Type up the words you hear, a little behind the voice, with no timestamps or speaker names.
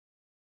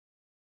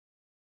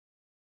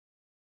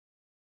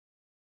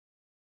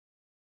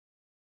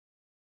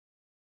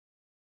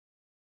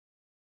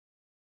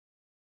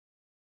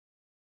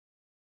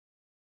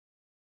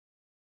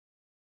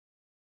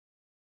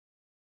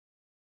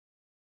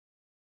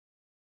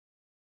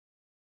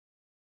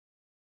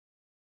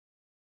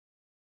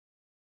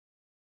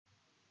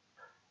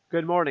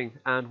Good morning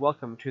and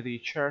welcome to the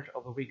Chart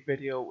of the Week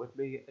video with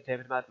me,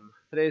 David Madden.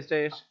 Today's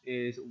date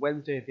is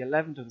Wednesday, the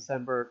 11th of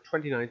December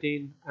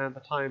 2019, and the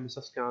time is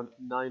just gone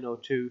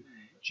 9:02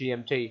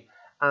 GMT.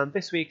 And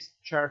this week's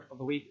Chart of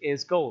the Week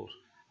is gold.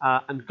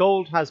 And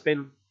gold has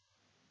been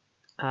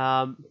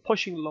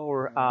pushing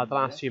lower the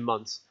last few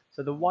months.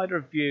 So the wider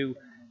view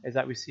is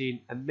that we've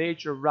seen a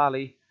major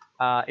rally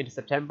into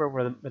September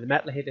where the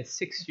metal hit a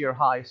 6-year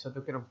high. So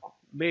the kind of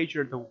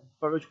the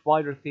very much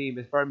wider theme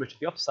is very much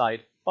the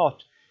upside.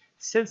 But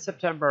since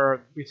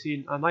September, we've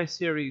seen a nice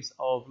series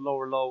of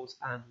lower lows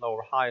and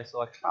lower highs,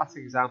 so a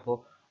classic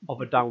example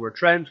of a downward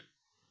trend.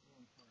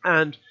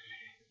 And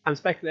I'm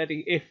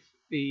speculating if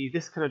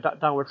this kind of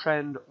downward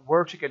trend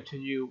were to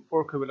continue,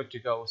 where could we look to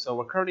go? So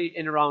we're currently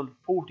in around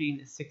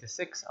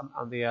 1466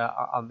 on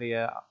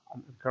the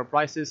current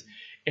prices.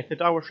 If the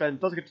downward trend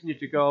does continue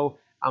to go,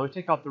 and we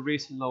take out the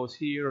recent lows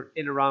here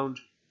in around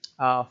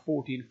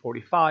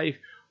 1445,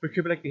 we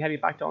could be likely heading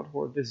back down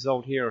toward this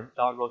zone here,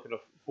 down around kind of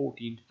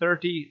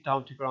 1430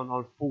 down to around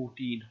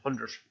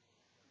 1400.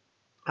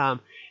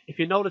 If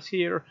you notice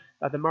here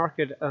that the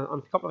market, on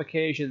a couple of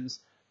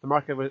occasions, the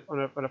market when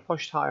it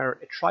pushed higher,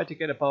 it tried to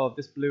get above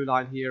this blue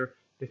line here,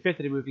 the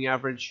 50-day moving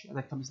average, and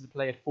that comes into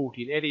play at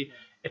 1480.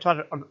 It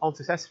tried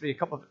unsuccessfully a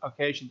couple of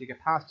occasions to get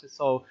past it,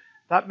 so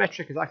that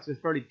metric is actually a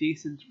fairly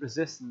decent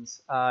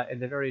resistance in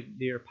the very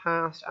near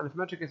past. And if the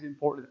metric is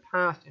important in the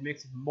past, it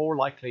makes it more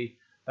likely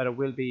that it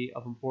will be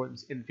of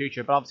importance in the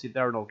future, but obviously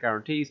there are no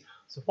guarantees.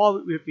 So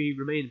while we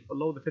remain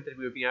below the 50-day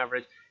moving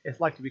average,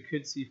 it's likely we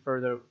could see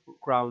further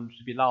ground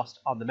to be lost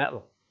on the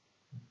metal.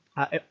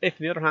 If on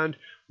the other hand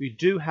we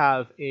do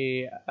have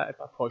a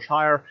push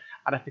higher,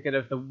 and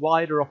if the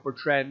wider upward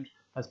trend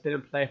has been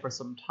in play for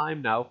some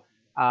time now,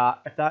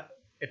 if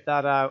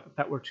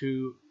that were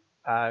to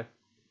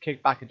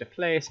kick back into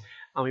place,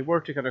 and we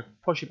were to kind of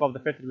push above the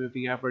 50-day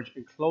moving average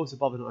and close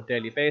above it on a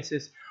daily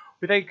basis,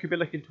 we then could be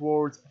looking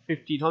towards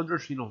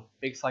 1500,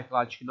 big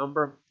psychological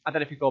number. And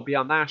then if you go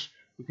beyond that,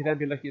 we could then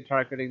be looking at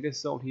targeting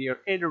this zone here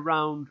in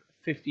around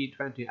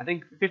 1520. I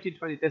think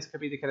 1520, this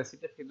could be the kind of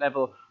significant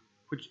level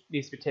which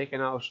needs to be taken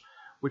out,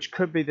 which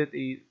could be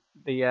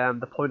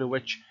the point at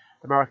which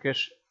the market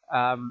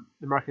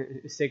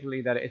is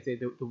signaling that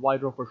the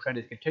wider upward trend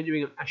is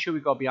continuing. And should we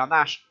go beyond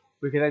that,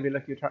 we could then be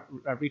looking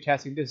at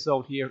retesting this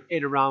zone here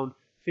in around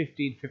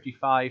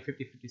 1555,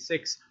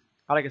 1556.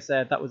 Like I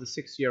said, that was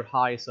a 6-year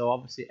high, so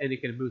obviously any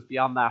kind of moves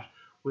beyond that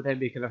would then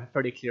be kind of a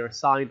fairly clear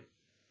sign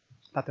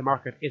that the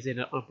market is in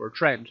an upward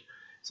trend.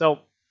 So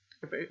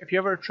if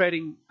you're ever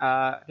trading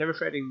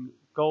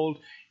gold,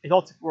 it's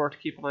also worth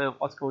keeping an eye on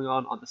what's going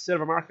on the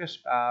silver market,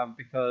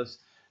 because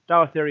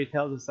Dow theory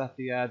tells us that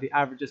the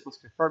averages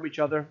must confirm each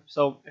other.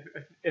 So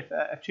if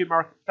two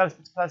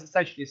markets, that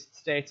essentially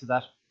states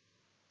that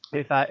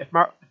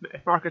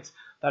if markets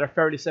that are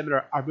fairly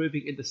similar are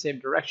moving in the same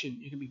direction,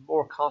 you can be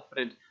more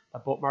confident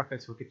that both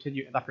markets will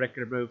continue in that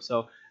particular move.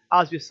 So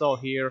as we saw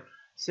here,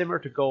 similar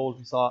to gold,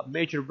 we saw a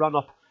major run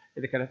up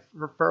in the kind of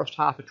first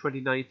half of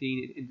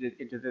 2019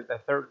 into the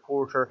third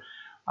quarter.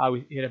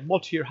 We hit a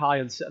multi-year high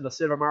in the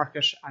silver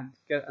market,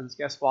 and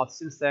guess what?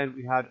 Since then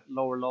we had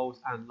lower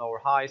lows and lower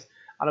highs,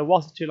 and it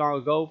wasn't too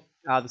long ago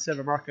the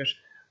silver market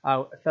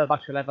fell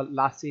back to a level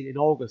last seen in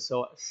August.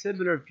 So a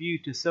similar view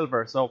to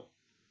silver. So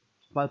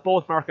while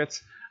both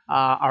markets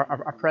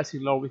are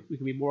pressing low, we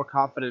can be more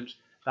confident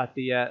that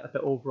the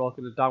overall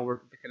kind of downward,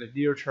 the kind of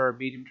near-term,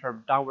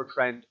 medium-term downward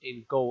trend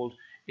in gold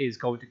is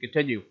going to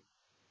continue.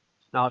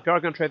 Now, if you are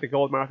going to trade the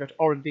gold market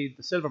or indeed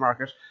the silver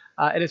market,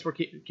 it is worth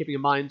keeping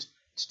in mind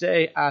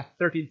today at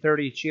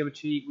 13:30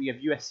 GMT we have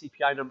US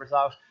CPI numbers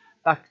out.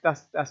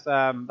 That's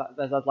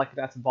likely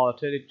to add some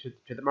volatility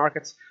to the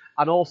markets.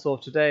 And also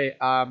today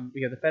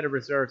we have the Federal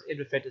Reserve's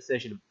intra-Fed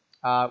decision,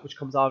 which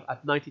comes out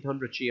at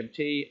 1900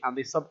 GMT, and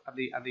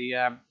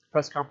the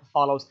press conference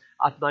follows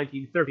at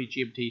 1930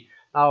 GMT.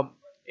 Now,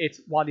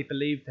 it's widely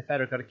believed the Fed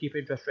are going to keep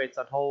interest rates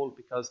on hold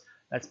because,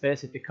 let's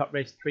face it, they cut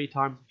rates 3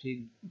 times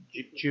between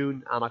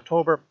June and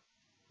October,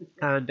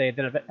 and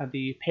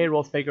the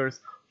payroll figures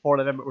for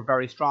November were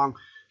very strong.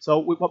 So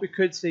what we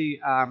could see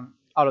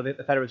out of the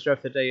Federal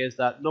Reserve today is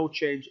that no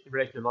change in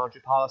relation to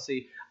monetary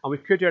policy, and we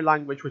could hear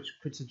language which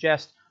could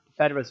suggest the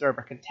Federal Reserve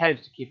are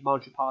content to keep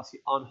monetary policy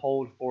on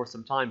hold for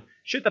some time.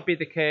 Should that be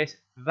the case,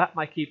 that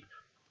might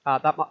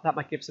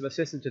give some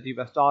assistance to the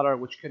US dollar,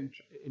 which can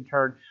in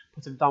turn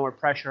put some downward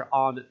pressure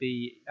on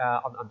the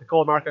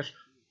gold market.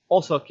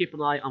 Also, keep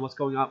an eye on what's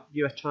going on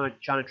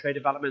US-China trade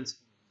developments.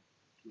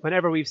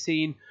 Whenever we've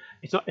seen,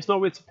 it's no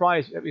real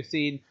surprise that we've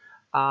seen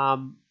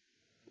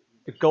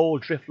the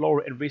gold drift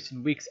lower in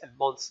recent weeks and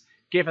months,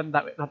 given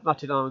that not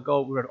too long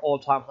ago we were at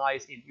all-time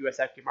highs in US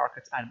equity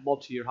markets and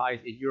multi-year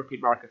highs in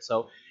European markets.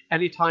 So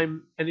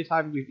anytime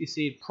we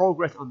see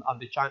progress on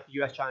the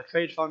US-China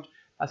trade front,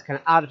 that's kind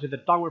of added to the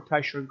downward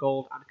pressure in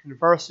gold. And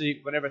conversely,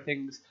 whenever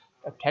tensions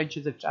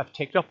have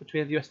ticked up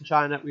between the US and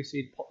China, we've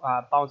seen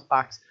bounce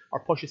backs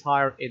or pushes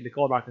higher in the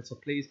gold market. So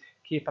please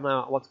keep an eye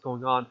on what's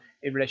going on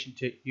in relation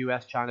to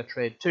US-China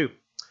trade too.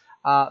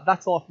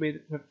 That's all for me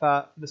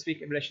for this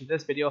week in relation to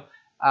this video.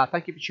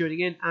 Thank you for tuning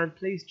in, and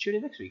please tune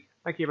in next week.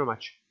 Thank you very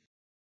much.